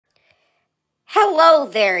Hello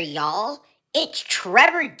there, y'all. It's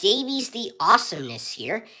Trevor Davies the Awesomeness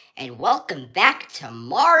here, and welcome back to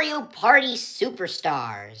Mario Party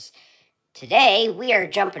Superstars. Today we are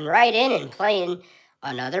jumping right in and playing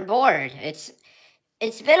another board. It's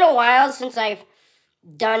been a while since I've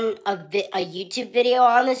done a YouTube video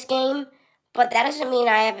on this game, but that doesn't mean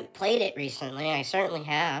I haven't played it recently. I certainly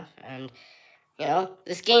have, and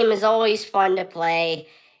this game is always fun to play,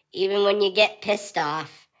 even when you get pissed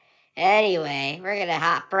off. Anyway, we're gonna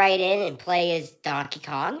hop right in and play as Donkey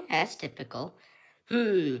Kong, as typical.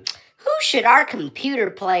 Who should our computer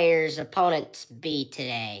players' opponents be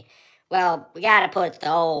today? Well, we gotta put the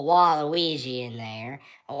old Waluigi in there.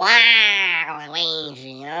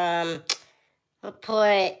 Waluigi. We'll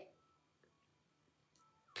put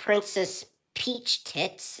Princess Peach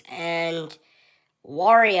Tits and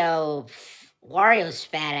Wario's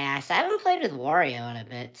fat ass. I haven't played with Wario in a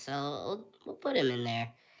bit, so we'll put him in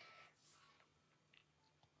there.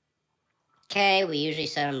 Okay, we usually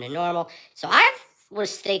set him to normal. So I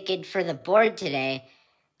was thinking for the board today,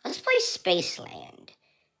 let's play Spaceland.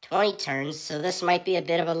 20 turns, so this might be a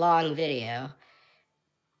bit of a long video.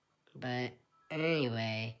 But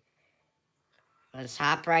anyway, let's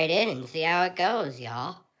hop right in and see how it goes,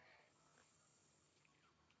 y'all.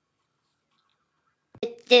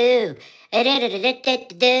 Okay,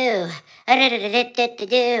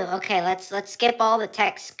 let's skip all the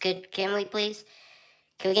text. Can we please?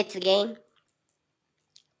 Can we get to the game?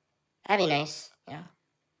 That'd be nice, yeah.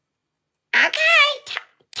 Okay,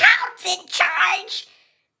 Toad's in charge.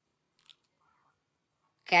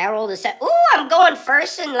 Okay, I rolled a set. Ooh, I'm going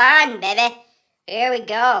first in line, baby. Here we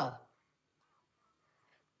go.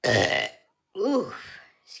 Ooh,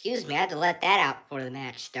 excuse me, I had to let that out before the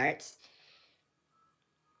match starts.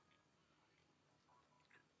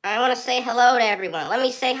 I want to say hello to everyone. Let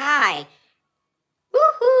me say hi.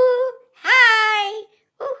 Woohoo! Hi!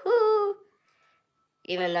 Woohoo!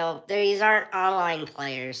 Even though these aren't online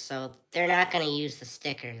players, so they're not going to use the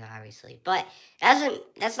stickers, obviously. But that's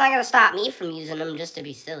not going to stop me from using them just to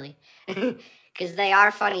be silly. Because they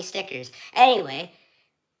are funny stickers. Anyway,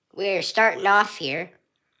 we're starting off here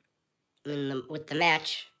with the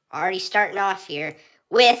match. Already starting off here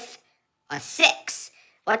with a 6.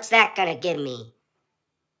 What's that going to give me?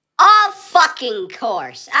 Of fucking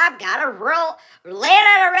course. I've got to land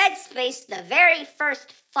on a red space the very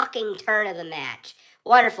first fucking turn of the match.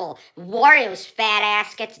 Wonderful. Wario's fat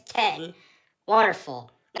ass gets a 10. Wonderful.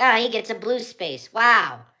 Now he gets a blue space.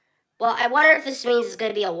 Wow. Well, I wonder if this means it's going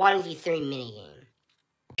to be a 1v3 minigame.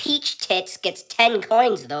 Peach Tits gets 10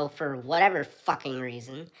 coins, though, for whatever fucking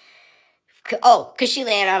reason. Oh, because she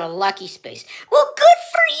landed on a lucky space. Well, good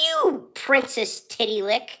for you, Princess Titty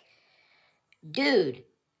Lick. Dude.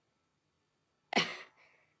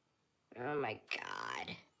 Oh my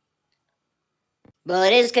god. Well,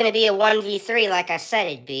 it is going to be a 1v3 like I said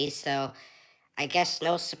it'd be, so I guess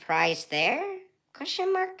no surprise there?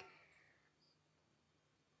 Question mark?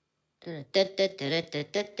 Okay,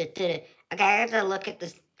 I have to look at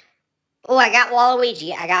this. Oh, I got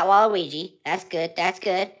Waluigi. That's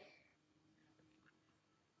good.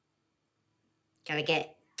 Gotta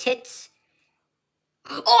get tits.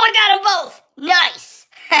 Oh, I got them both! Nice!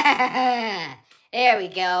 There we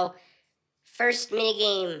go. First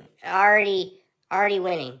minigame, already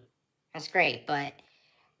winning. That's great, but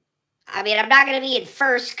I mean, I'm not gonna be in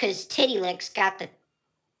first because Titty Lick's got the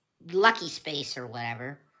lucky space or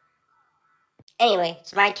whatever. Anyway,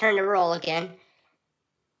 it's my turn to roll again.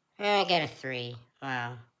 I get a 3.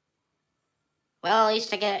 Wow. Well, at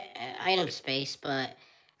least I get item space, but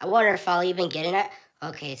I wonder if I'll even get it.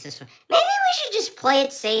 Okay, it's this one. Maybe we should just play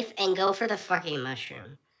it safe and go for the fucking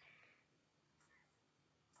mushroom.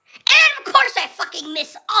 And of course I fucking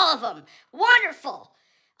miss all of them. Wonderful.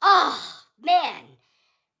 Oh, man.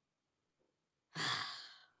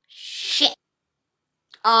 Shit.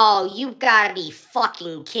 Oh, you gotta be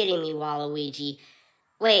fucking kidding me, Waluigi.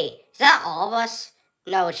 Wait, is that all of us?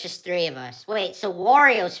 No, it's just 3 of us. Wait, so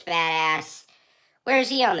Wario's fat ass. Where's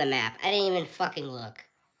he on the map? I didn't even fucking look.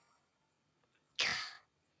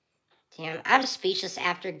 Damn, I'm speechless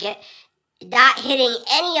after not hitting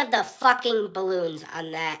any of the fucking balloons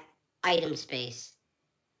on that item space.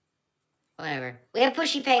 Whatever. We have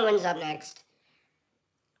Pushy Penguins up next.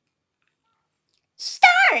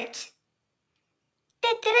 Start!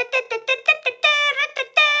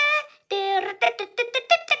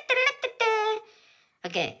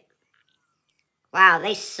 Okay. Wow,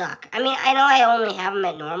 they suck. I mean, I know I only have them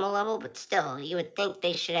at normal level, but still, you would think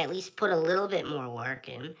they should at least put a little bit more work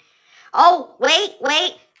in. Oh, wait.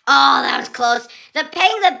 Oh, that was close.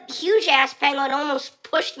 The huge-ass penguin almost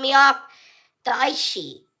pushed me off the ice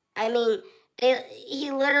sheet. I mean,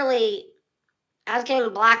 He literally, I was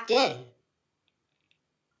getting blocked in.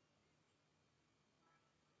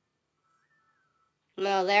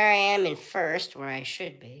 No, there I am in first, where I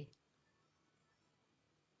should be.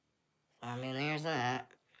 I mean, there's that.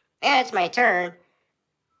 And it's my turn.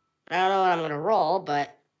 I don't know what I'm going to roll,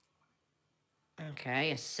 but...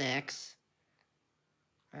 Okay, a 6.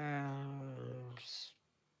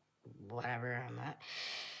 Whatever, I'm not...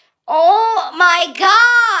 Oh my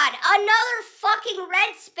god! Another fucking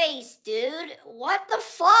red space, dude! What the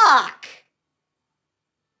fuck?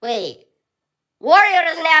 Wait. Wario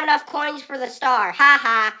doesn't have enough coins for the star.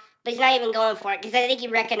 Ha. But he's not even going for it, because I think he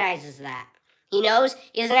recognizes that. He knows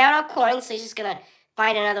he doesn't have enough coins, so he's just gonna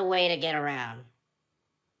find another way to get around.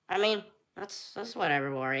 I mean, that's whatever,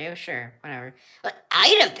 Wario. Sure, whatever. But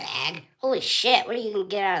item bag? Holy shit, what are you gonna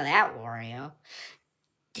get out of that, Wario?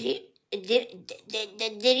 Did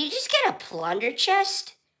you just get a plunder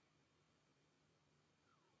chest?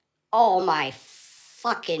 Oh my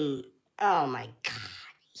fucking... Oh my god.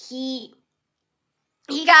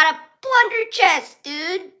 He got a plunder chest,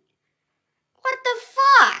 dude. What the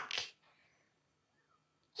fuck?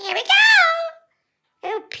 Here we go.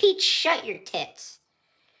 Oh, Peach, shut your tits.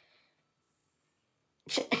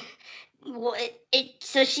 So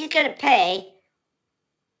she's gonna pay.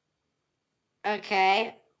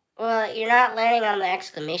 Okay. Well, you're not landing on the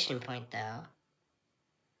exclamation point, though.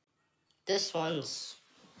 This one's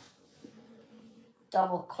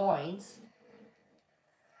double coins.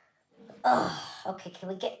 Ugh. Okay, can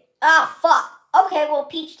we get... Ah, fuck. Okay, well,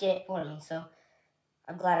 Peach did it for me, so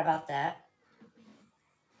I'm glad about that.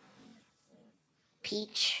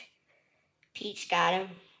 Peach got him.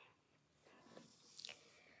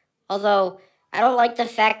 Although, I don't like the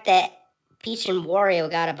fact that Peach and Wario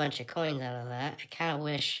got a bunch of coins out of that. I kind of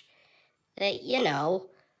wish that,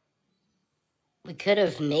 we could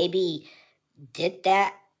have maybe did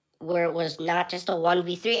that where it was not just a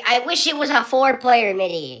 1v3. I wish it was a 4-player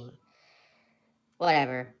mini-game.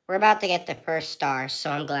 Whatever. We're about to get the first star,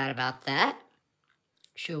 so I'm glad about that.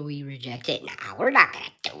 Should we reject it? Nah, we're not gonna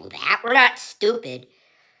do that. We're not stupid.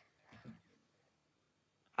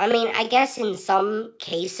 I mean, I guess in some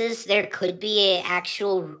cases there could be an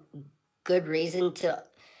actual good reason to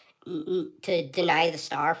deny the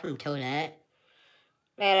star from Toadette.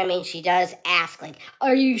 And I mean, she does ask, like,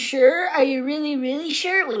 are you sure? Are you really, really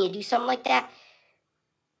sure? When you do something like that.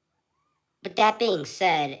 But that being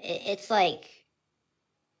said, it's like...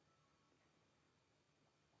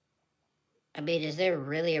 I mean, is there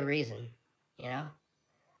really a reason? You know?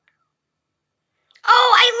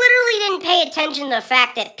 Oh, I literally didn't pay attention to the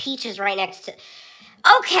fact that Peach is right next to...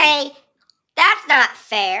 Okay, that's not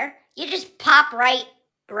fair. You just pop right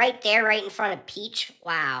there, right in front of Peach.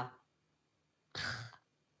 Wow.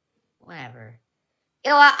 Whatever.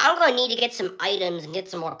 You know what? I'm going to need to get some items and get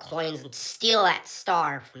some more coins and steal that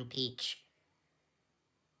star from Peach.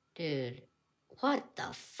 Dude, what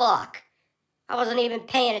the fuck? I wasn't even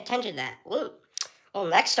paying attention to that. Ooh. Well,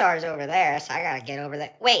 next star is over there, so I gotta get over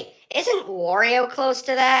there. Wait, isn't Wario close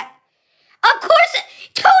to that? Of course!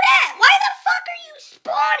 Toadette! Why the fuck are you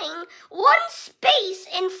spawning one space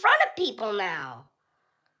in front of people now?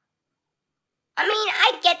 I mean,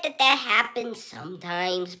 I get that happens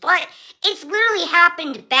sometimes, but it's literally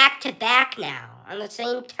happened back to back now on the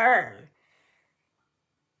same turn.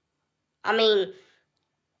 I mean,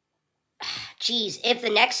 geez, if the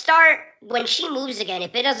next star, when she moves again,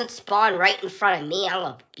 if it doesn't spawn right in front of me, I'm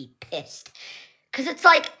gonna be pissed. Because it's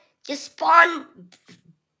like, you spawn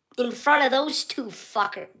in front of those two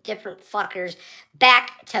different fuckers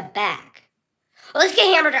back to back. Well, let's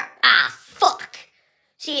get hammer drop. Ah, fuck.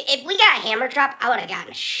 See, if we got a hammer drop, I would have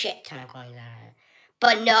gotten a shit ton of coins out of it.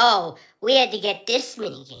 But no, we had to get this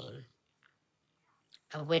mini game,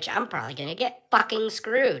 of which I'm probably gonna get fucking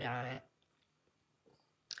screwed on it.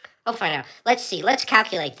 I'll find out. Let's see. Let's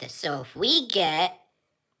calculate this. So if we get...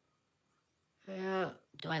 do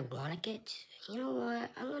I want to get... You know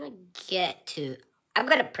what? I'm going to get to... I'm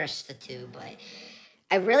going to press the 2, but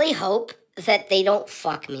I really hope that they don't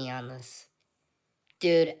fuck me on this.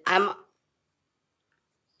 Dude,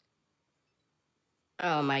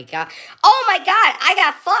 Oh my god. Oh my god! I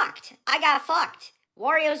got fucked.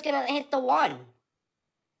 Wario's going to hit the 1.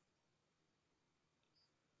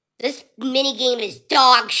 This minigame is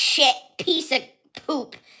dog shit. Piece of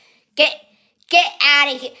poop. Get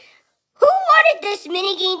out of here. Who wanted this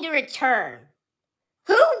minigame to return?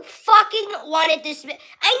 Who fucking wanted this? I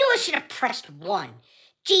knew I should have pressed 1.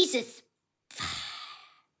 Jesus.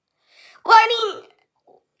 Well, I mean,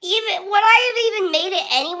 would I have even made it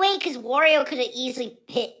anyway? Because Wario could have easily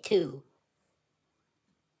hit 2.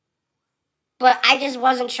 But I just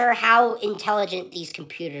wasn't sure how intelligent these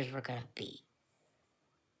computers were gonna be.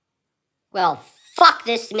 Well, fuck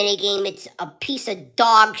this minigame. It's a piece of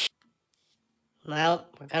dog shit. Well,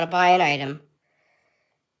 we're gonna buy an item.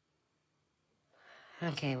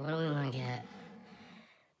 Okay, what do we want to get?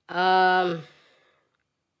 I'm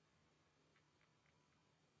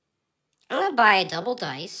gonna buy a double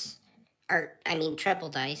dice. Or, I mean, triple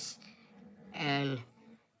dice. And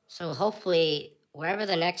so hopefully, wherever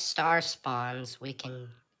the next star spawns, we can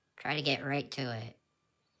try to get right to it.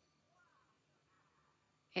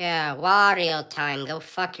 Yeah, Wario time. Go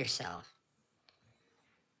fuck yourself.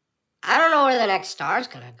 I don't know where the next star's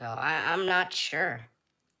gonna go. I'm not sure.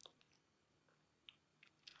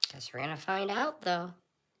 Guess we're gonna find out, though.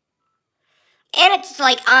 And it's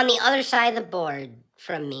like on the other side of the board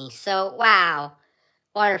from me. So, wow.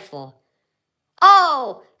 Wonderful.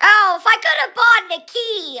 Oh, if I could have bought the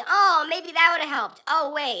key. Oh, maybe that would have helped.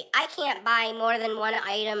 Oh, wait. I can't buy more than one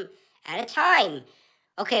item at a time.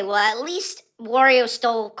 Okay, well, at least Wario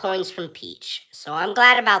stole coins from Peach. So I'm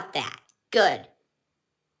glad about that. Good.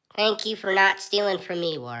 Thank you for not stealing from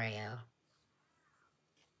me, Wario.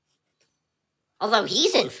 Although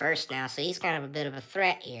he's in first now, so he's kind of a bit of a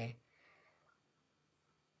threat here.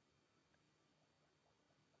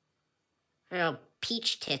 You know,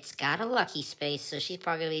 Peach Tits got a lucky space, so she's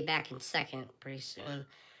probably going to be back in second pretty soon.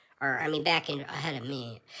 Or, I mean, back in ahead of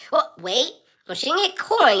me. Well, wait. Well, she didn't get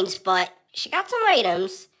coins, but she got some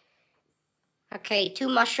items. Okay, 2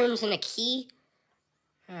 mushrooms and a key.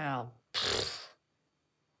 Oh, pfft.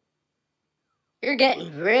 You're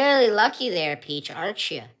getting really lucky there, Peach,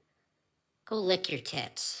 aren't you? Go lick your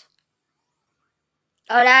tits.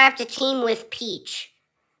 Oh, now I have to team with Peach.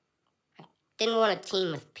 I didn't want to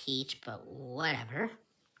team with Peach, but whatever.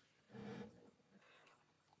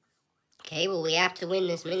 Okay, well, we have to win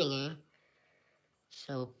this minigame.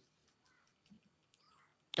 So,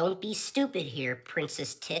 don't be stupid here,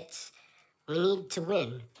 Princess Tits. We need to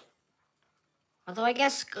win. Although I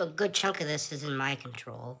guess a good chunk of this is in my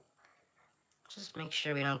control. Just make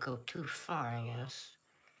sure we don't go too far, I guess.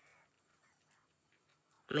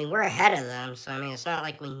 I mean, we're ahead of them, so I mean, it's not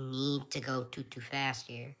like we need to go too fast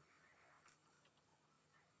here.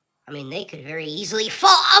 I mean, they could very easily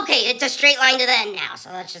fall. Okay, it's a straight line to the end now, so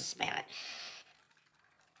let's just spam it.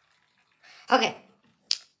 Okay,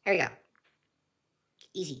 here we go.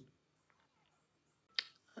 Easy.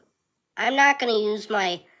 I'm not going to use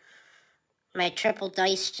my triple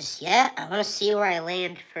dice just yet. I want to see where I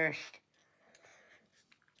land first.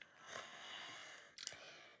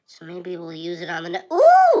 So maybe we'll use it on the...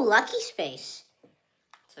 Ooh, lucky space.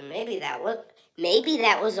 So maybe that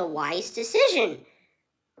was a wise decision.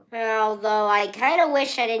 Although I kind of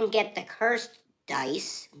wish I didn't get the cursed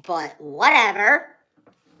dice, but whatever.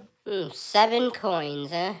 7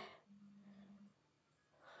 coins, huh?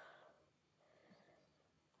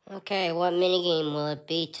 Okay, what minigame will it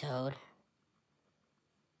be, Toad?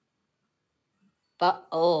 But,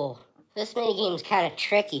 oh, this minigame's kind of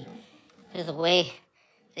tricky. There's a way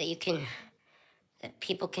that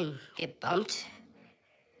people can get bumped.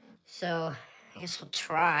 So, I guess we'll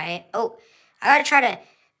try. Oh, I gotta try to...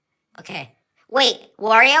 Okay. Wait,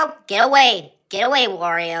 Wario, get away. Get away,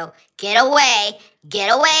 Wario. Get away. Get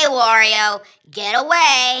away, Wario. Get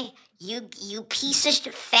away. You piece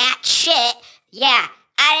of fat shit. Yeah,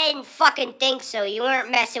 I didn't fucking think so. You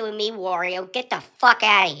weren't messing with me, Wario. Get the fuck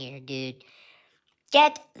out of here, dude.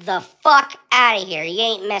 Get the fuck out of here. You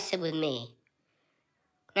ain't messing with me.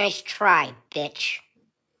 Nice try, bitch.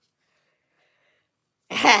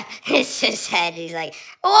 It's his head. He's like,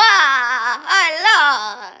 wow,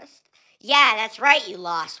 I lost. Yeah, that's right, you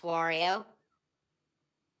lost, Wario.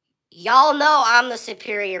 Y'all know I'm the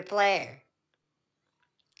superior player.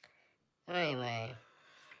 Anyway,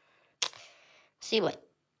 see what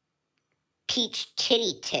Peach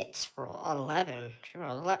Titty Tits for 11.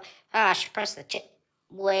 I should press the tit.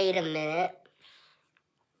 Wait a minute.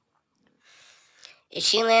 Is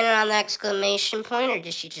she landing on the exclamation point, or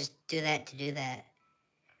did she just do that to do that?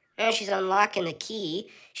 Now she's unlocking the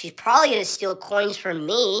key. She's probably going to steal coins from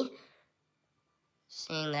me,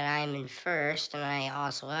 seeing that I'm in first, and I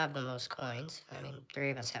also have the most coins. I mean,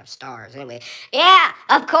 3 of us have stars. Anyway, yeah,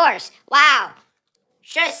 of course. Wow.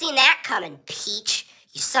 Should have seen that coming, Peach.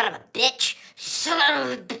 You son of a bitch. Son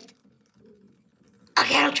of a bitch.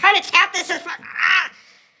 Okay, I'm trying to tap this as far... Ah!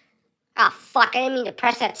 Oh, fuck, I didn't mean to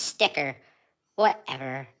press that sticker.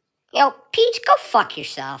 Whatever. Yo, Peach, go fuck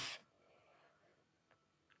yourself.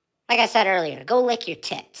 Like I said earlier, go lick your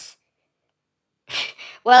tits.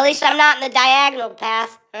 Well, at least I'm not in the diagonal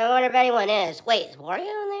path. I wonder if anyone is. Wait, is Wario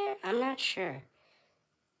in there? I'm not sure.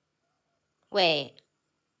 Wait.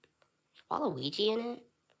 Waluigi in it?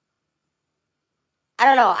 I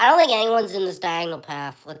don't know. I don't think anyone's in this diagonal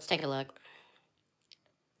path. Let's take a look.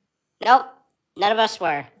 Nope. None of us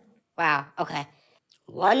were. Wow. Okay.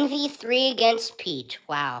 1v3 against Peach.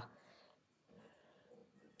 Wow.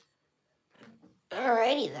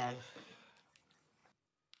 Alrighty then.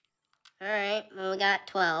 Alright. Well, we got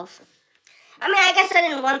 12. I mean, I guess I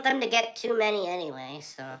didn't want them to get too many anyway,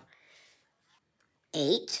 so.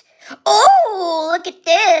 8. Oh, look at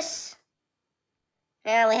this.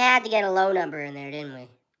 Yeah, we had to get a low number in there, didn't we?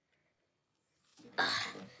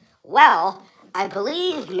 Well, I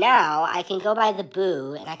believe now I can go by the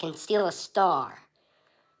boo and I can steal a star.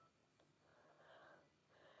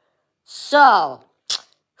 So,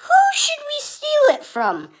 who should we steal it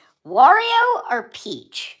from? Wario or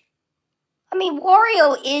Peach? I mean,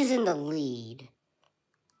 Wario is in the lead.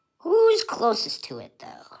 Who's closest to it,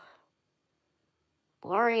 though?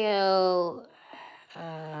 Wario,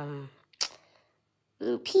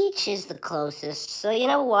 Peach is the closest, so you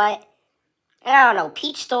know what? I don't know,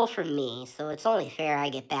 Peach stole from me, so it's only fair I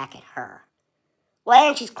get back at her. Well,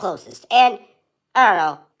 and she's closest, and, I don't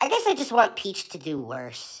know, I guess I just want Peach to do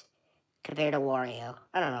worse compared to Wario.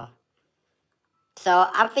 I don't know. So,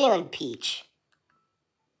 I'm feeling Peach.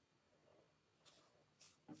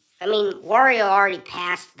 I mean, Wario already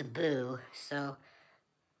passed the boo, so...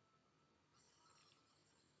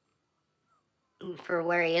 for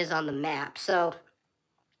where he is on the map, so...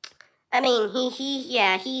 I mean, he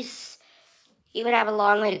would have a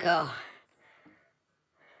long way to go.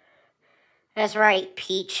 That's right,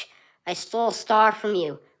 Peach. I stole a star from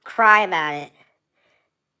you. Cry about it.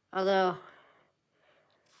 Although,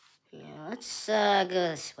 yeah, let's go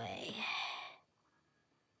this way.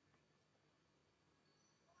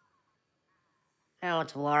 Now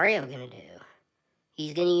what's Wario gonna do?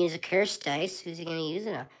 He's gonna use a curse dice. Who's he gonna use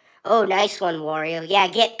it on? Oh, nice one, Wario. Yeah,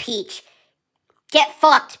 get Peach. Get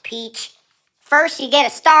fucked, Peach. First you get a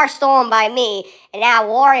star stolen by me, and now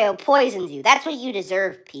Wario poisons you. That's what you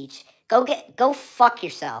deserve, Peach. Go fuck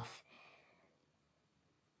yourself.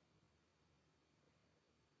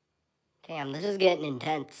 Damn, this is getting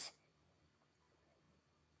intense.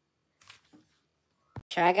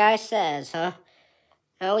 Try Guy says, huh?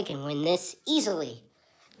 Oh, we can win this easily.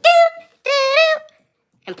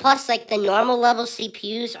 And plus, like, the normal level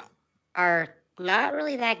CPUs are not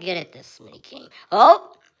really that good at this minigame.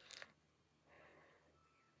 Oh!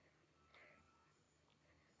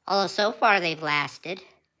 Although so far they've lasted.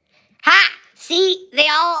 Ha! See, they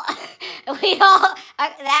didn't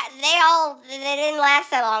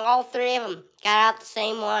last that long. All three of them got out the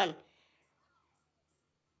same one.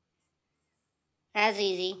 That's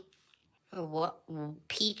easy. What?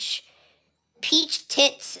 Peach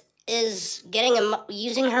Tits is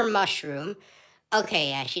using her mushroom. Okay,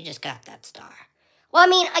 yeah, she just got that star. Well, I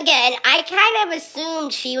mean, again, I kind of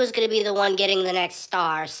assumed she was going to be the one getting the next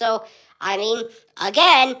star. So, I mean,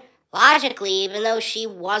 again, logically, even though she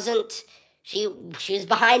wasn't, she was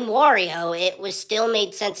behind Wario, it was still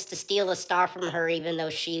made sense to steal a star from her, even though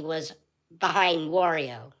she was behind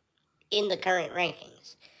Wario in the current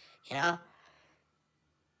rankings, you know?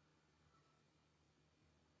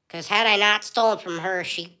 Because had I not stolen from her,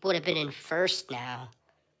 she would have been in first now.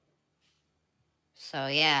 So,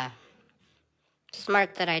 yeah.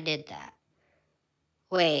 Smart that I did that.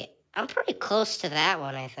 Wait, I'm pretty close to that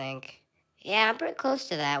one, I think. Yeah, I'm pretty close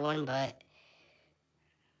to that one, but...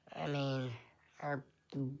 I mean...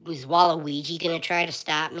 is Waluigi gonna try to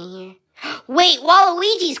stop me here? Wait,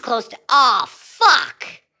 Waluigi's close to... Oh, fuck!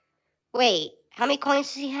 Wait, how many coins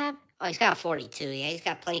does he have? Oh, he's got 42. Yeah, he's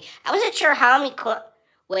got plenty. I wasn't sure how many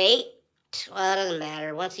Wait. Well, it doesn't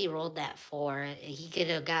matter. Once he rolled that 4, he could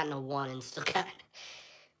have gotten a 1 and still got...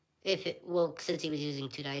 since he was using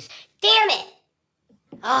 2 dice. Damn it!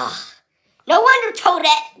 Oh, no wonder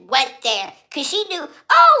Toadette went there, because she knew,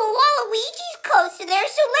 oh, Waluigi's close to there,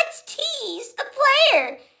 so let's tease the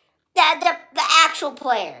player. The actual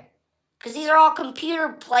player. Because these are all computer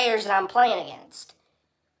players that I'm playing against.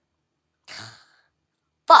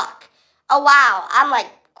 Fuck. Oh, wow. I'm like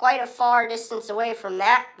quite a far distance away from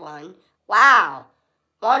that one. Wow.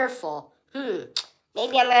 Wonderful. Maybe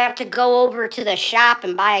I'm going to have to go over to the shop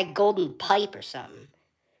and buy a golden pipe or something.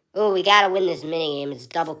 Oh, we gotta win this minigame. It's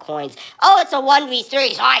double coins. Oh, it's a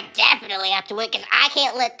 1v3, so I definitely have to win because I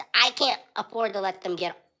can't afford to let them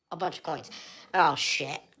get a bunch of coins. Oh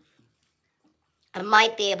shit. I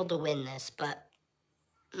might be able to win this, but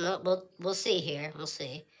we'll see here. We'll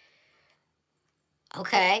see.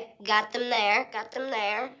 Okay, got them there. Got them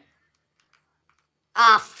there.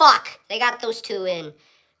 Ah, fuck. They got those 2 in.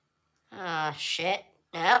 Ah, shit.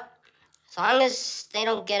 Yep. As long as they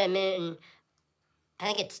don't get them in. I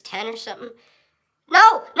think it's 10 or something.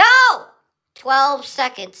 No, no! 12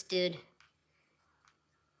 seconds, dude.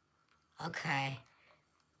 Okay.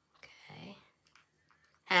 Okay.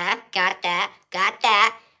 Got that. Got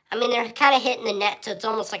that. I mean, they're kind of hitting the net, so it's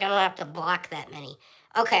almost like I don't have to block that many.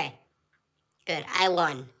 Okay. Good. I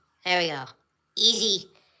won. There we go. Easy.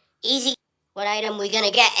 Easy. What item we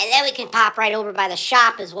gonna get? And then we can pop right over by the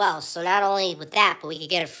shop as well. So not only with that, but we could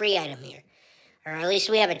get a free item here. Or at least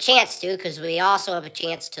we have a chance to, because we also have a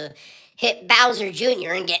chance to hit Bowser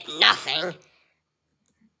Jr. and get nothing.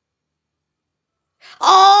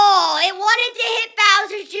 Oh, it wanted to hit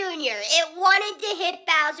Bowser Jr. It wanted to hit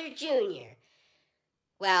Bowser Jr.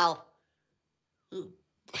 Well,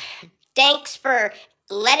 thanks for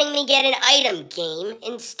letting me get an item, game.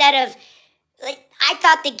 Instead of, like, I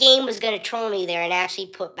thought the game was going to troll me there and actually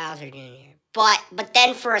put Bowser Jr. But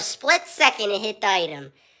then for a split second, it hit the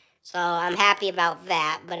item. So I'm happy about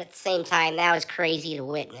that, but at the same time, that was crazy to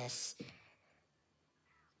witness.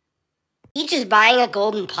 Peach is buying a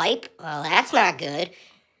golden pipe? Well, that's not good.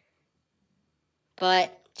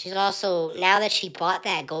 But she's also, now that she bought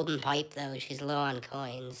that golden pipe, though, she's low on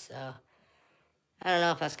coins, so I don't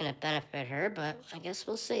know if that's going to benefit her, but I guess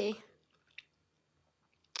we'll see.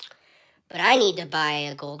 But I need to buy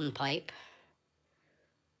a golden pipe.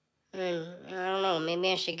 I don't know,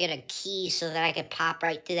 maybe I should get a key so that I could pop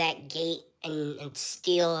right through that gate and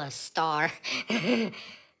steal a star. I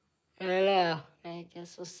don't know. I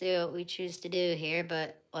guess we'll see what we choose to do here,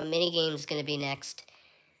 but what minigame is going to be next?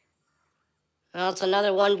 Well, it's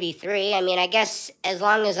another 1v3. I mean, I guess as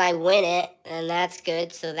long as I win it, then that's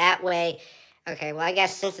good. So that way, okay, well, I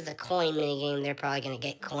guess since it's a coin minigame, they're probably going to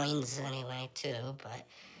get coins anyway, too. But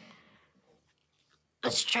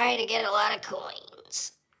let's try to get a lot of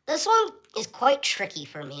coins. This one is quite tricky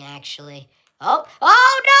for me, actually. Oh no,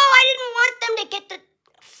 I didn't want them to get the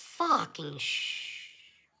fucking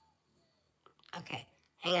Okay,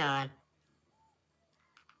 hang on.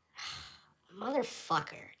 Motherfucker,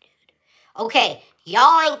 dude. Okay,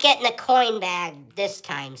 y'all ain't getting a coin bag this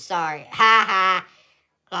time. Sorry. Ha ha.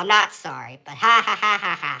 Well, I'm not sorry, but ha ha ha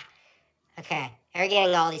ha ha. Okay, they're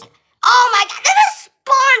getting all these. Oh my god, that just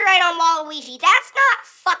spawned right on Waluigi. That's not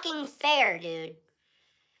fucking fair, dude.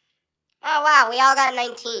 Oh wow, we all got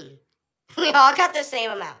 19. We all got the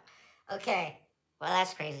same amount. Okay, well,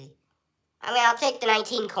 that's crazy. I mean, I'll take the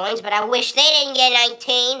 19 coins, but I wish they didn't get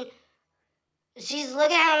 19. Jeez,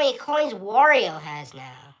 look at how many coins Wario has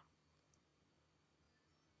now.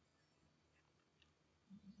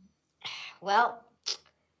 Well,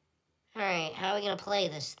 alright, how are we gonna play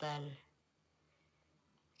this then?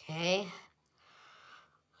 Okay.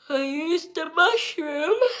 I used the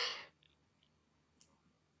mushroom.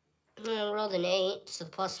 I rolled an 8, so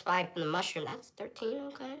plus 5 from the mushroom. That's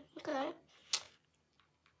 13, okay.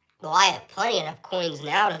 Well, I have plenty enough coins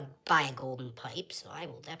now to buy a golden pipe, so I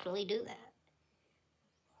will definitely do that.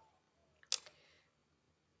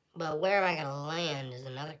 But where am I gonna land is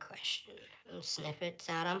another question. Snippet's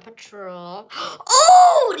out on patrol.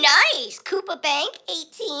 Oh, nice! Koopa Bank,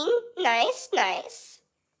 18. Nice.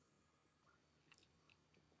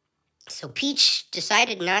 So Peach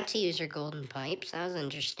decided not to use her golden pipes. That was an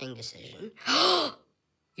interesting decision.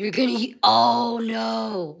 You're gonna... Oh,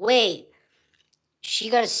 no. Wait. She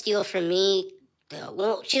gonna steal from me?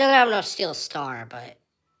 Well, she doesn't have enough to steal a star, but...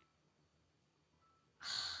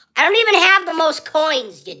 I don't even have the most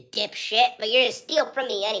coins, you dipshit, but you're gonna steal from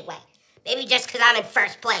me anyway. Maybe just because I'm in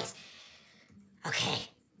first place. Okay,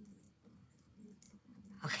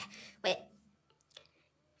 wait.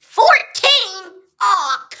 14?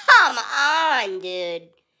 Oh, come on, dude.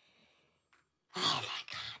 Oh my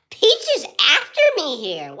god. Peach is after me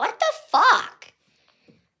here. What the fuck?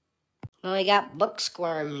 Well, we got Book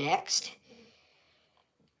Squirm next.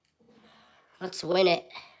 Let's win it.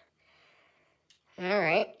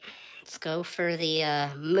 Alright. Let's go for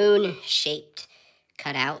the moon-shaped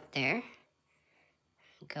cutout there.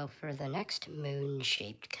 Go for the next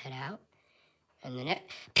moon-shaped cutout. And the next...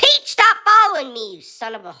 Peach, stop following me, you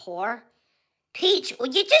son of a whore. Peach, will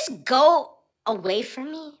you just go away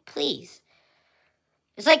from me, please?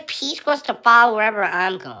 It's like Peach wants to follow wherever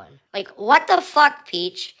I'm going. Like, what the fuck,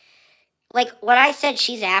 Peach? Like, when I said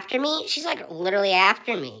she's after me, she's like literally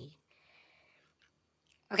after me.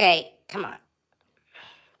 Okay, come on.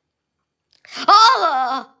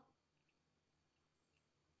 Oh!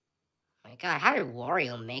 My god, how did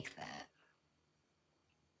Wario make that?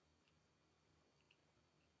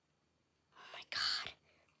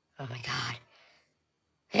 Oh my god.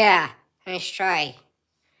 Yeah, nice try, you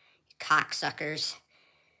cocksuckers.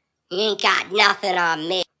 You ain't got nothing on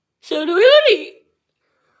me. So do we.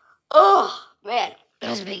 Oh, man. That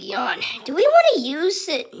was a big yawn. Do we want to use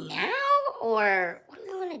it now, or what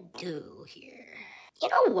do we want to do here? You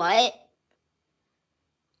know what?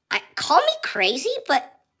 Call me crazy, but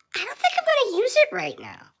I don't think I'm going to use it right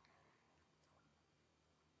now.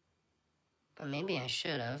 But maybe I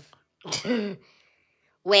should have.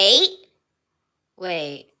 Wait.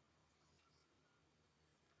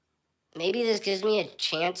 Maybe this gives me a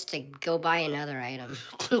chance to go buy another item.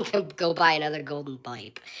 Go buy another golden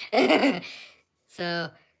pipe. So,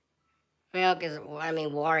 well, because, I mean,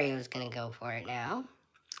 Wario's going to go for it now.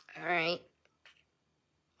 Alright.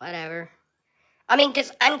 Whatever. I mean,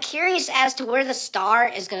 because I'm curious as to where the star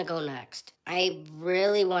is going to go next. I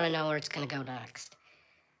really want to know where it's going to go next.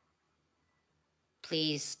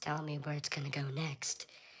 Please tell me where it's going to go next.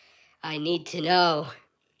 I need to know.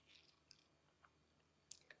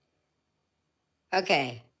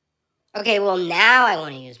 Okay, well, now I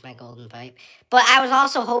want to use my golden pipe. But I was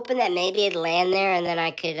also hoping that maybe it'd land there and then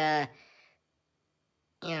I could,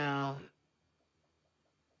 you know,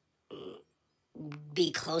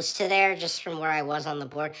 be close to there just from where I was on the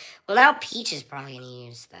board. Well, now Peach is probably going to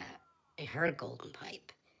use that. Her golden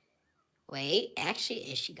pipe. Wait, actually,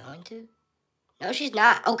 is she going to? No, she's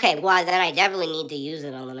not. Okay, well, then I definitely need to use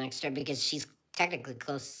it on the next turn because she's technically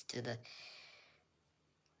close to the...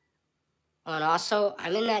 Oh, and also,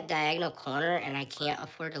 I'm in that diagonal corner, and I can't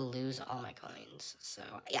afford to lose all my coins. So,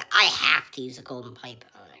 yeah, I have to use a golden pipe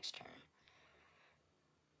on the next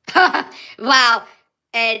turn. Wow,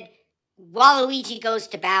 and Waluigi goes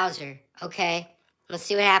to Bowser. Okay, let's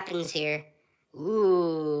see what happens here.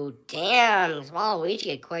 Ooh, damn, Waluigi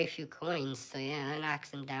had quite a few coins, so yeah, that knocks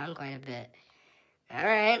him down quite a bit.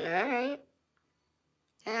 Alright.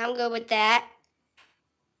 I'm good with that.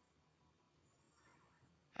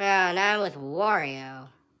 Now I'm with Wario.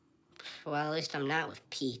 Well, at least I'm not with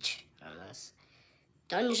Peach on this.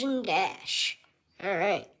 Dungeon Dash.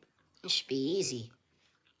 Alright. This should be easy.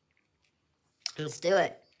 Let's do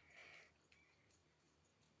it.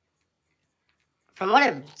 From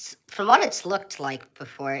what it's looked like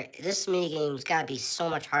before, this minigame's gotta be so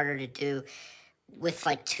much harder to do with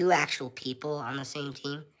like 2 actual people on the same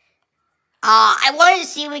team. I wanted to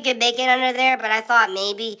see if we could make it under there, but I thought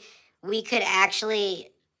maybe we could actually...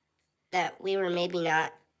 that we were maybe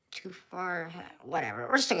not too far... Whatever,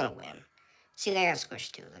 we're still gonna win. See, they got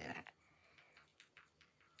squished too, look at that.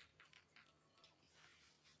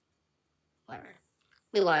 Whatever.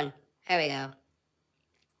 We won. There we go.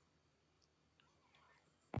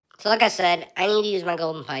 So like I said, I need to use my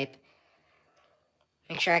golden pipe.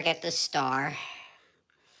 Make sure I get this star.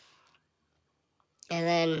 And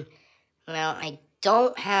then, well, I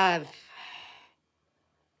don't have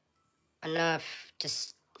enough to...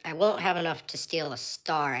 I won't have enough to steal a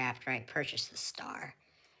star after I purchase the star.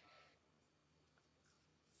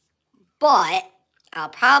 But I'll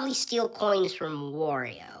probably steal coins from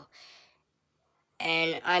Wario.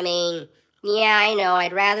 And, I mean, yeah, I know,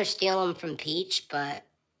 I'd rather steal them from Peach, but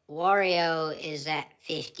Wario is at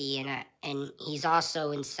 50, and he's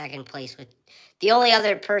also in second place with the only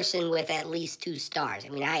other person with at least 2 stars. I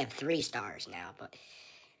mean, I have 3 stars now, but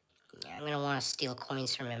yeah, I'm going to want to steal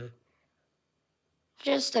coins from him.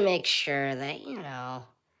 Just to make sure that, you know...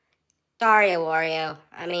 Sorry, Wario.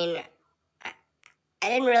 I mean, I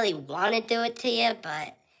didn't really want to do it to you,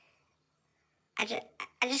 but...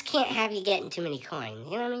 I just can't have you getting too many coins,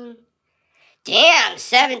 you know what I mean? Damn,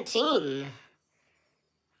 17!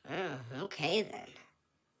 Oh, okay then.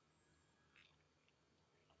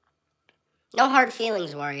 No hard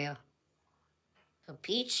feelings, Wario. So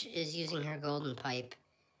Peach is using her golden pipe.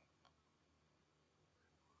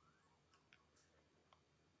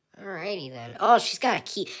 Alrighty then. Oh, she's got a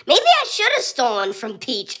key. Maybe I should have stolen from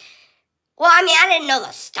Peach. Well, I mean, I didn't know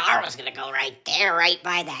the star was going to go right there, right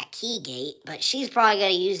by that key gate. But she's probably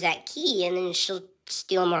going to use that key, and then she'll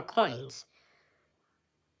steal more coins.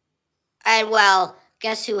 And, well,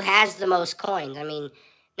 guess who has the most coins? I mean,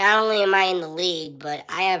 not only am I in the league, but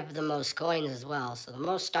I have the most coins as well. So the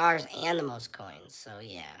most stars and the most coins. So,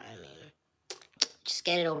 yeah, I mean, just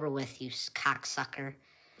get it over with, you cocksucker.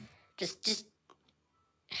 Just,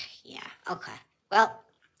 yeah, okay. Well,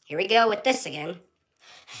 here we go with this again.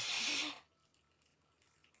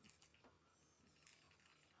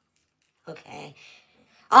 Okay.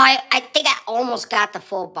 Oh, I think I almost got the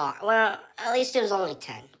full bar. Well, at least it was only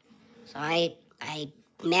 10. So I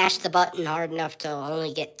mashed the button hard enough to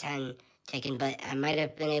only get 10 taken, but I might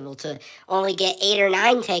have been able to only get 8 or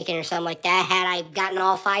 9 taken or something like that had I gotten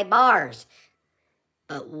all 5 bars.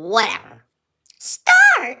 But whatever.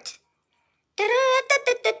 Start!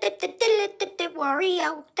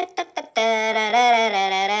 Wario.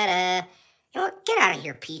 You know what? Get out of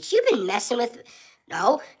here, Peach. You've been messing with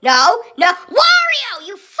No, no, no. Wario,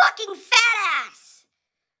 you fucking fat ass!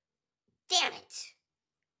 Damn it.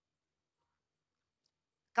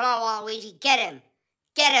 Come on, Waluigi, get him.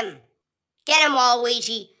 Get him. Get him,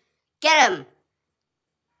 Waluigi. Get him.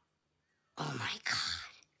 Oh my god.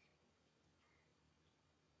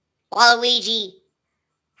 Waluigi,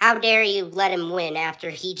 how dare you let him win after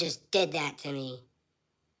he just did that to me?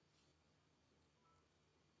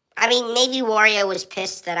 I mean, maybe Wario was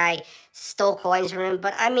pissed that I stole coins from him,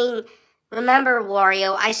 but I mean, remember,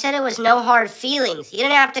 Wario, I said it was no hard feelings. You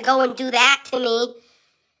didn't have to go and do that to me.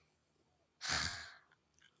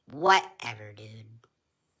 Whatever, dude.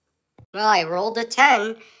 Well, I rolled a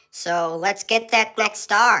 10, so let's get that next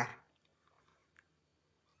star.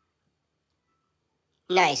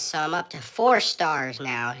 Nice, so I'm up to 4 stars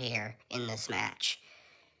now here in this match.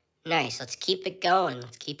 Nice, let's keep it going.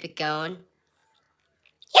 Let's keep it going.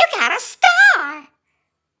 You got a star!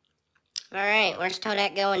 Alright, where's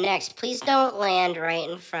Toadette going next? Please don't land right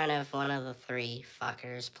in front of one of the 3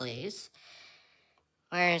 fuckers, please.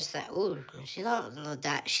 Where is that? Ooh, she's on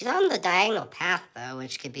the diagonal path, though,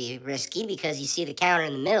 which could be risky because you see the counter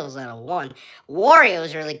in the middle is at a 1.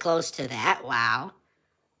 Wario's really close to that, wow.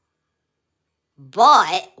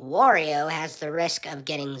 But Wario has the risk of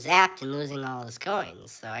getting zapped and losing all his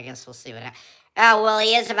coins, so I guess we'll see what happens. Oh, well,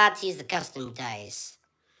 he is about to use the custom dice.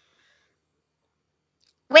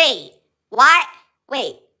 Wait, why?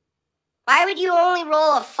 Wait, why would you only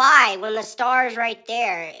roll a 5 when the star is right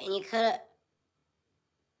there and you could've...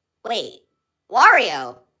 Wait,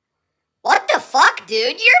 Wario, what the fuck,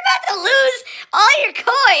 dude? You're about to lose all your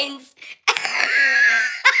coins!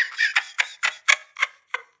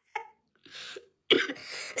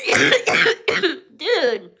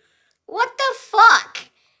 Dude, what the fuck?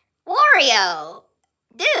 Wario,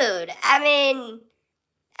 dude, I mean,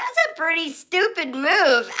 that's a pretty stupid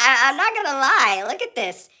move. I'm not gonna lie. Look at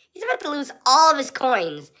this. He's about to lose all of his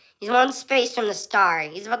coins. He's 1 space from the star.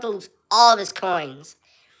 He's about to lose all of his coins.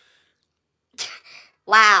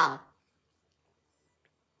 Wow.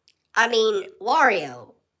 I mean,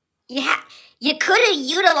 Wario, you could have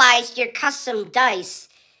utilized your custom dice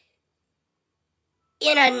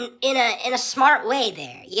in a smart way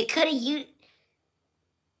there. You could have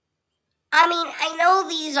I mean, I know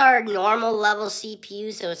these are normal level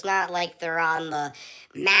CPUs, so it's not like they're on the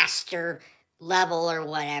master level or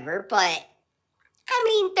whatever, but I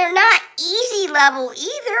mean, they're not easy level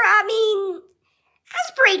either. I mean,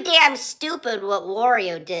 that's pretty damn stupid what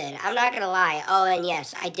Wario did. I'm not gonna lie. Oh, and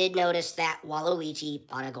yes, I did notice that Waluigi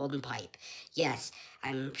bought a golden pipe. Yes,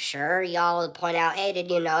 I'm sure y'all will point out, hey, did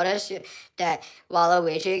you notice that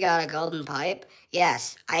Waluigi got a golden pipe?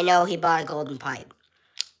 Yes, I know he bought a golden pipe.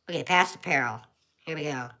 Okay, past the peril. Here we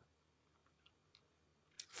go.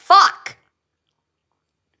 Fuck!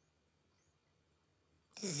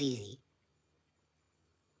 This is easy.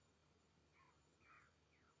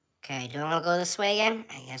 Okay, do I want to go this way again?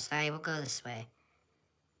 I guess I will go this way.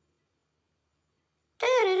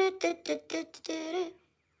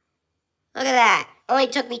 Look at that. Only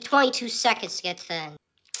took me 22 seconds to get to the end.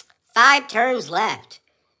 5 turns left.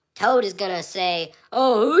 Toad is gonna say,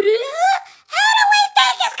 oh, how do we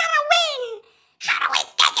think it's gonna win? How do we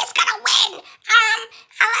think it's gonna win?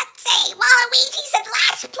 Let's see. Waluigi's in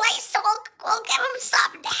last place, so we'll give him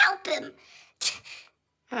something to help him.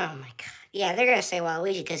 Oh my god. Yeah, they're gonna say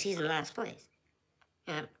Waluigi because he's in last place.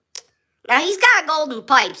 Yeah. Now he's got a golden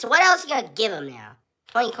pipe, so what else are you gonna give him now?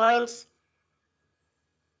 20 coins?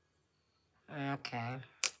 Okay.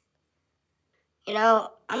 You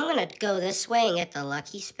know, I'm gonna go this way and get the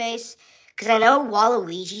lucky space, because I know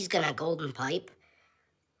Waluigi's gonna golden pipe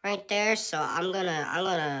right there, so I'm gonna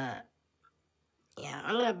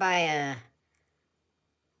buy a,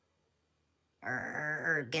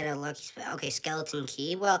 or get a lucky space. Okay, skeleton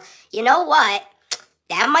key. Well, you know what?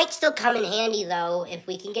 That might still come in handy, though, if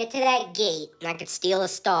we can get to that gate, and I could steal a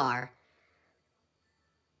star.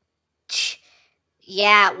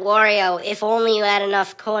 Yeah, Wario, if only you had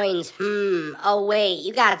enough coins. Oh wait,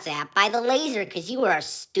 you got zapped by the laser because you were a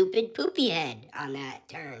stupid poopy head on that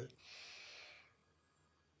turn.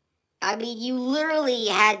 I mean, you literally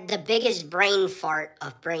had the biggest brain fart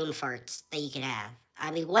of brain farts that you could have.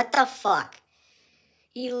 I mean, what the fuck?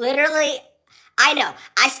 You literally... I know,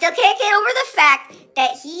 I still can't get over the fact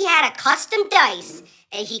that he had a custom dice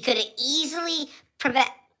and he could have easily prevent...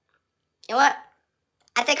 You know what?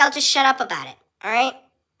 I think I'll just shut up about it, alright?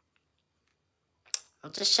 I'll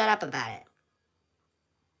just shut up about it.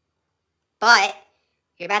 But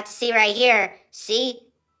you're about to see right here. See?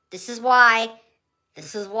 This is why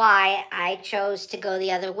I chose to go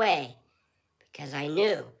the other way. Because I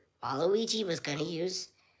knew Waluigi was going to use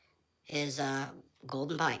his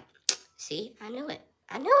Golden pipe. See? I knew it.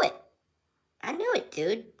 I knew it. I knew it,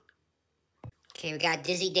 dude. Okay, we got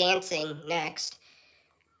Dizzy Dancing next.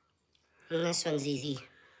 And this one's easy.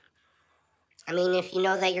 I mean, if you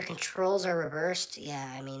know that your controls are reversed,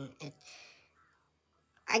 yeah, I mean,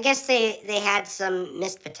 I guess they had some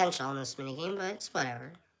missed potential in this minigame, but it's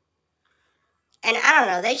whatever. And I don't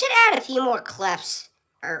know, they should add a few more clefs,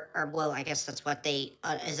 or well, I guess that's what they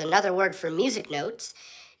is another word for music notes.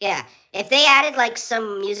 Yeah, if they added like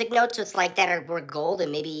some music notes with like were gold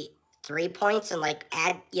and maybe 3 points and like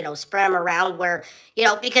add spread them around where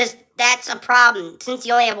because that's a problem since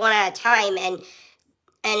you only have one at a time and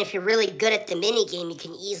if you're really good at the mini game, you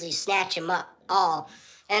can easily snatch them up all,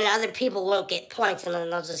 and other people won't get points, and then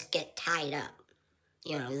they'll just get tied up.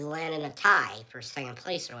 You land in a tie for second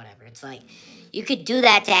place or whatever. It's like you could do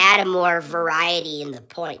that to add a more variety in the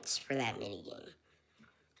points for that mini game.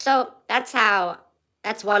 So that's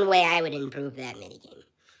one way I would improve that mini game.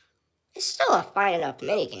 It's still a fine enough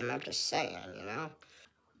mini game. I'm just saying.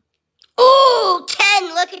 Ooh,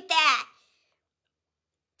 10! Look at that!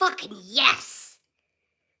 Fucking yes!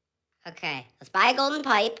 Okay, let's buy a golden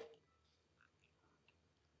pipe.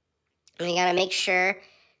 And we gotta make sure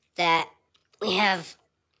that we have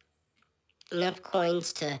enough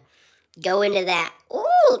coins to go into that. Ooh,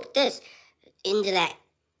 look at this. Into that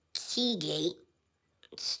key gate.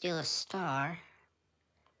 Steal a star.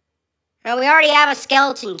 No, we already have a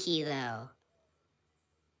skeleton key, though.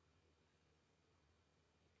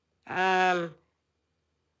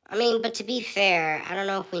 I mean, but to be fair, I don't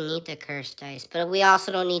know if we need the cursed dice, but we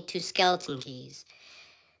also don't need 2 skeleton keys.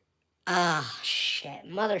 Oh, shit.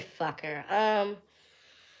 Motherfucker.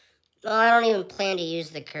 Well, I don't even plan to use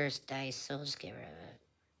the cursed dice, so we'll just get rid of it.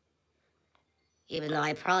 Even though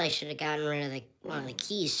I probably should have gotten rid of one of the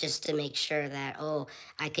keys just to make sure that,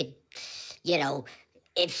 I could,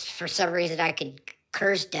 if for some reason I could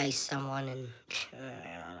curse dice someone and,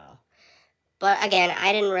 I don't know. But again,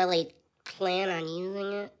 I didn't really plan on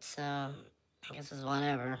using it, so I guess it's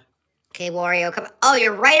whatever. Okay, Wario, come on. Oh,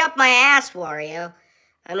 you're right up my ass, Wario.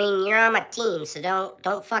 I mean, you're on my team, so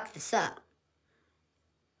don't fuck this up.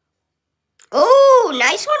 Ooh,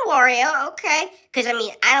 nice one, Wario. Okay. Because, I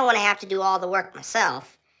mean, I don't want to have to do all the work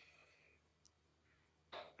myself.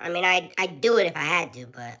 I mean, I'd do it if I had to,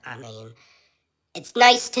 but, I mean, it's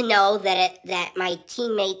nice to know that my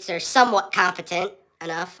teammates are somewhat competent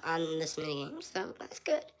enough on this minigame, so that's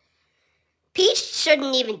good. Peach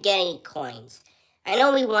shouldn't even get any coins. I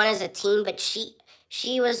know we won as a team, but she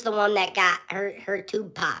was the one that got her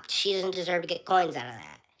tube popped. She doesn't deserve to get coins out of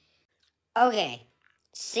that. Okay,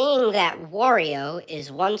 seeing that Wario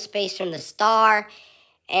is one space from the star,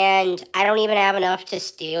 and I don't even have enough to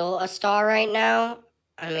steal a star right now.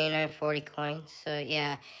 I mean, I have 40 coins, so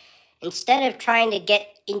yeah. Instead of trying to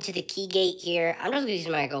get into the key gate here, I'm just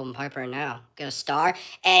using my golden pipe right now. Get a star.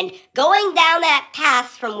 And going down that path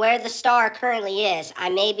from where the star currently is, I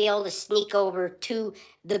may be able to sneak over to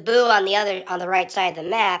the boo on the right side of the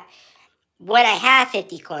map when I have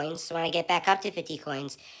 50 coins. So when I get back up to 50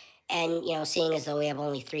 coins, and seeing as though we have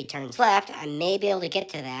only 3 turns left, I may be able to get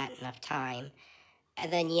to that enough time.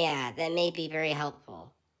 And then yeah, that may be very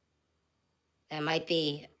helpful. That might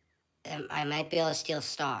be I might be able to steal a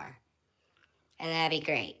star. And that'd be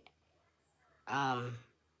great.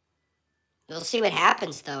 We'll see what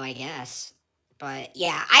happens, though, I guess. But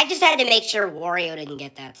yeah, I just had to make sure Wario didn't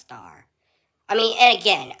get that star. I mean, and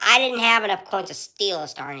again, I didn't have enough coins to steal a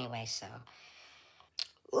star anyway, so.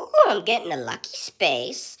 Ooh, I'm getting a lucky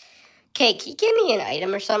space. Okay, can you give me an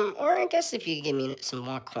item or something? Or I guess if you give me some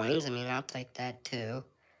more coins, I mean, I'll take that too.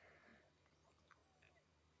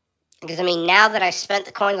 Because, I mean, now that I spent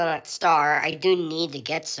the coins on that star, I do need to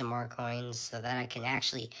get some more coins so that I can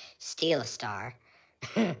actually steal a star.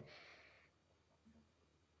 Man,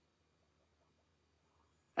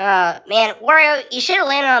 Wario, you should have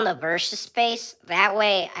landed on the versus space. That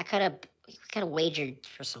way, I could have wagered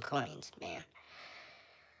for some coins, man.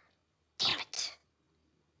 Damn it.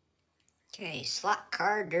 Okay, slot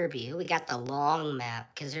car derby. We got the long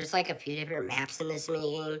map because there's like a few different maps in this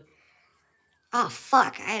minigame. Oh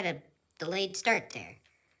fuck! I had a delayed start there.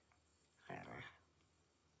 Whatever.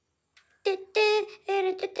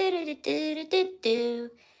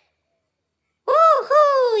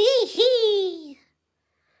 Woohoo! Yee hee!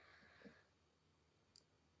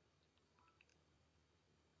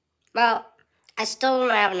 Well, I still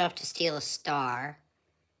don't have enough to steal a star.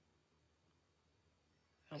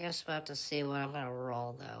 I guess we'll have to see what I'm gonna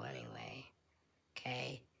roll though anyway.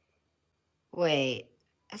 Okay. Wait,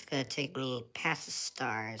 that's gonna take me past the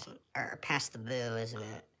stars, or past the boo, isn't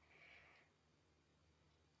it?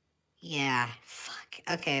 Yeah, fuck.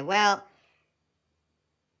 Okay, well,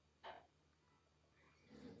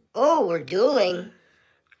 Oh, we're dueling.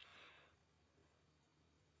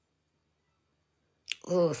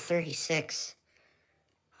 Oh, 36.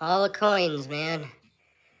 All the coins, man.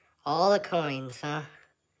 All the coins, huh?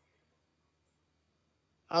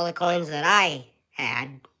 All the coins that I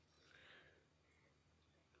had.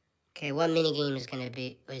 Okay, what minigame is gonna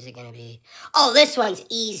be? What is it gonna be? Oh, this one's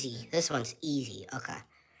easy. This one's easy. Okay.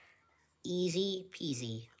 Easy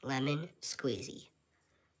peasy, lemon squeezy.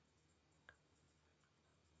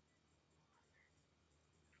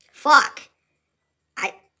 Fuck.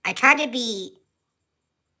 I tried to be.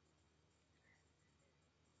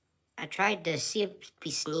 I tried to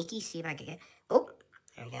be sneaky, see if I could get. Oh,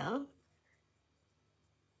 there we go.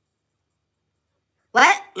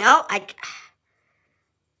 What? No, I.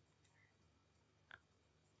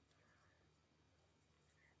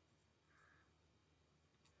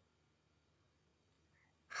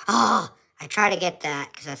 Oh, I tried to get that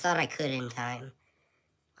because I thought I could in time.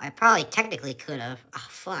 I probably technically could have. Oh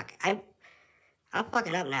fuck. I'm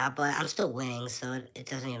fucking up now, but I'm still winning, so it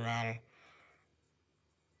doesn't even matter.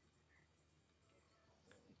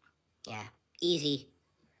 Yeah, easy.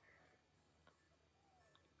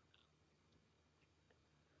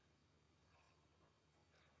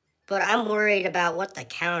 But I'm worried about what the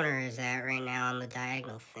counter is at right now on the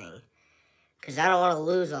diagonal thing. Because I don't want to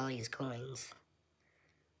lose all these coins.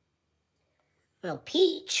 Well,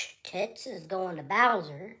 Peach Tits is going to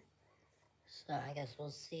Bowser. So I guess we'll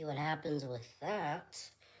see what happens with that.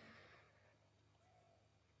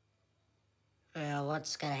 Well,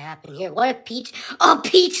 what's going to happen here? What if Peach... Oh,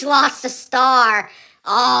 Peach lost a star!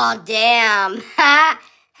 Oh, damn. Ha!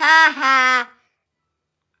 Ha ha!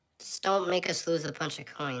 Just don't make us lose a bunch of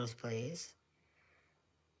coins, please.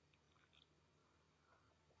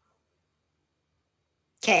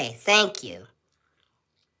 Okay, thank you.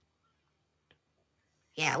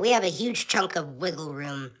 Yeah, we have a huge chunk of wiggle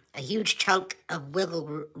room. A huge chunk of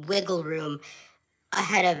wiggle room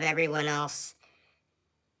ahead of everyone else.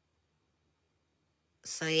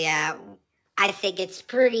 So yeah, I think it's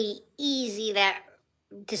pretty easy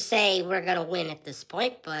to say we're gonna win at this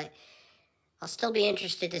point, but I'll still be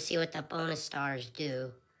interested to see what the bonus stars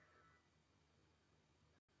do.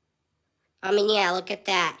 I mean, yeah, look at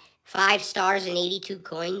that. 5 stars and 82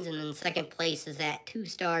 coins, and then second place is at 2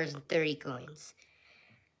 stars and 30 coins.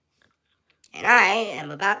 And I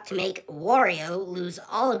am about to make Wario lose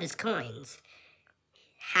all of his coins.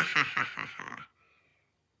 Ha ha ha ha ha.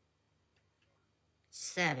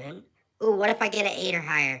 7. Ooh, what if I get an 8 or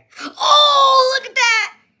higher? Oh, look at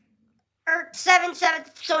that! Or 7, 7.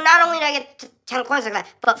 So not only do I get 10 coins like that,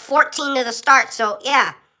 but 14 to the start. So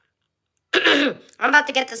yeah, I'm about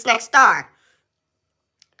to get this next star.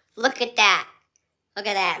 Look at that. Look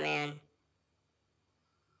at that, man.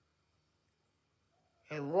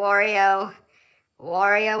 Hey, Wario.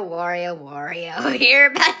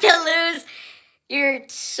 You're about to lose your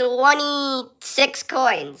 26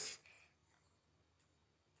 coins.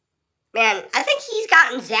 Man, I think he's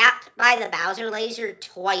gotten zapped by the Bowser laser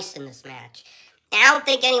twice in this match. And I don't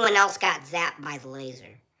think anyone else got zapped by the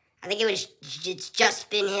laser. I think it's just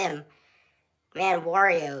been him. Man,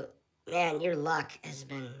 Wario, man, your luck has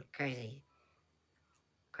been crazy.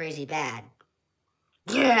 Crazy bad.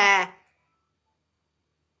 Yeah.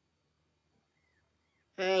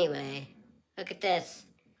 Anyway, look at this.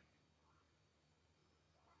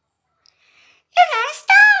 You got a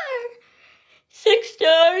star! 6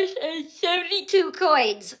 stars and 72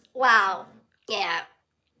 coins. Wow. Yeah.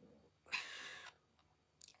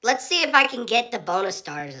 Let's see if I can get the bonus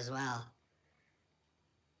stars as well.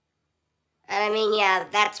 And I mean, yeah,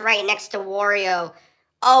 that's right next to Wario.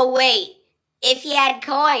 Oh, wait. If he had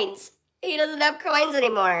coins. He doesn't have coins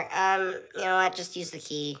anymore. You know what? Just use the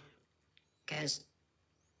key. Because,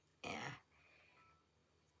 yeah.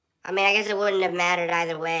 I mean, I guess it wouldn't have mattered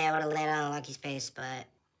either way. I would have landed on a lucky space, but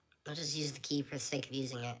I'll just use the key for the sake of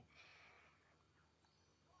using it.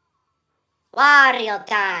 Wario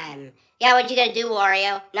time. Yeah, what you gonna do,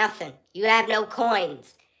 Wario? Nothing. You have no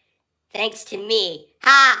coins. Thanks to me.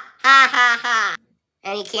 Ha! Ha ha ha!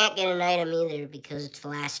 And he can't get an item either because it's the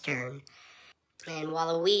last turn. And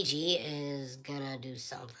Waluigi is gonna do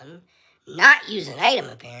something. Not use an item,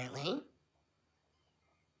 apparently.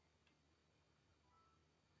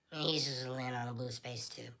 And he's just gonna land on a blue space,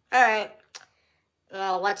 too. Alright.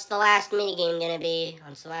 Well, what's the last minigame gonna be?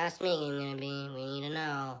 What's the last minigame gonna be? We need to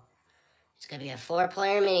know. It's gonna be a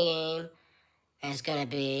 4-player minigame. And it's gonna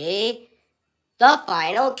be the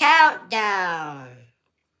final countdown.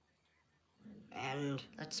 And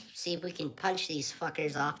let's see if we can punch these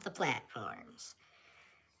fuckers off the platforms.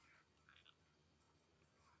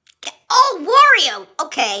 Oh, Wario!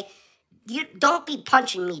 Okay. You don't be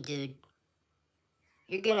punching me, dude.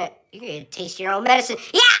 You're gonna taste your own medicine.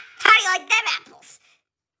 Yeah! How do you like them apples?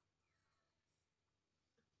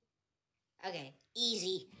 Okay,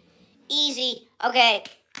 easy. Easy. Okay,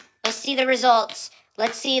 let's see the results.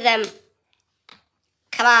 Let's see them.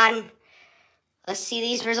 Come on. Let's see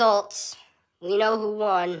these results. We know who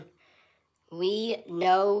won. We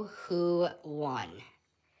know who won.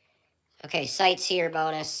 Okay, sights here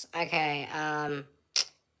bonus. Okay,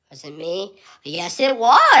 was it me? Yes, it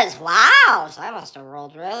was. Wow. So I must have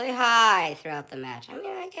rolled really high throughout the match. I mean,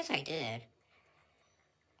 I guess I did.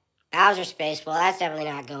 Bowser Space. Well, that's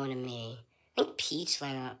definitely not going to me. I think Peach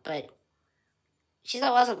landed up, but she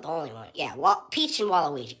wasn't the only one. Yeah, Peach and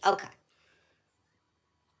Waluigi. Okay.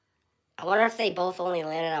 I wonder if they both only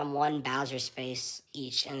landed on one Bowser Space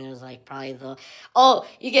each, and it was like probably oh,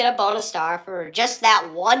 you get a bonus star for just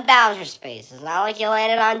that one Bowser Space. It's not like you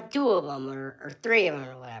landed on two of them or three of them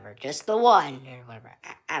or whatever. Just the one or whatever.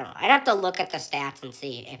 I don't know. I'd have to look at the stats and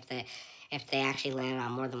see if they actually landed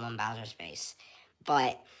on more than one Bowser Space.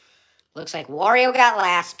 But looks like Wario got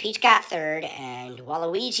last, Peach got third, and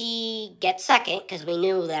Waluigi gets second because we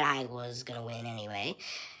knew that I was gonna win anyway.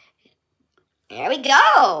 There we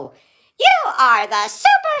go. You are the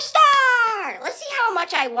superstar! Let's see how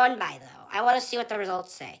much I won by, though. I want to see what the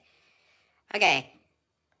results say. Okay.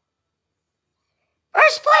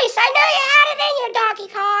 First place! I know you had it in you,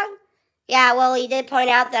 Donkey Kong! Yeah, well, he did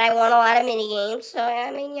point out that I won a lot of minigames, so,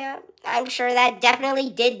 I mean, yeah, I'm sure that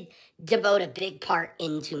definitely did devote a big part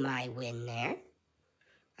into my win there.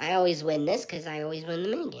 I always win this because I always win the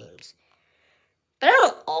minigames. But I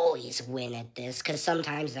don't always win at this because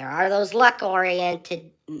sometimes there are those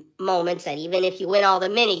luck-oriented moments that even if you win all the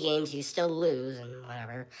mini games, you still lose and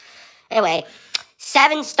whatever. Anyway,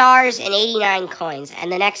 7 stars and 89 coins,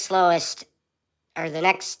 and the next slowest,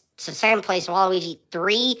 so second place Waluigi,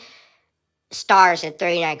 3 stars and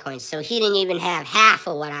 39 coins. So he didn't even have half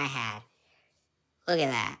of what I had. Look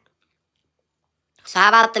at that. So how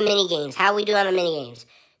about the mini games? How we do on the mini games?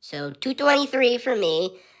 So 223 for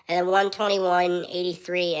me. And then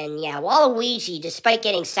 121.83, and yeah, Waluigi, despite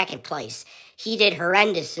getting second place, he did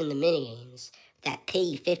horrendous in the minigames. That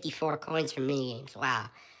piggy 54 coins for minigames. Wow.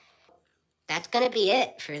 That's gonna be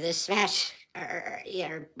it for this match. For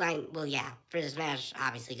this match,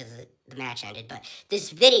 obviously, because the match ended, but this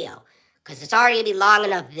video, because it's already gonna be long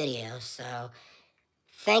enough video. So,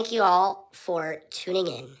 thank you all for tuning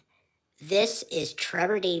in. This is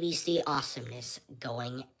Trevor Davies, the Awesomeness,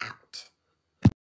 going out.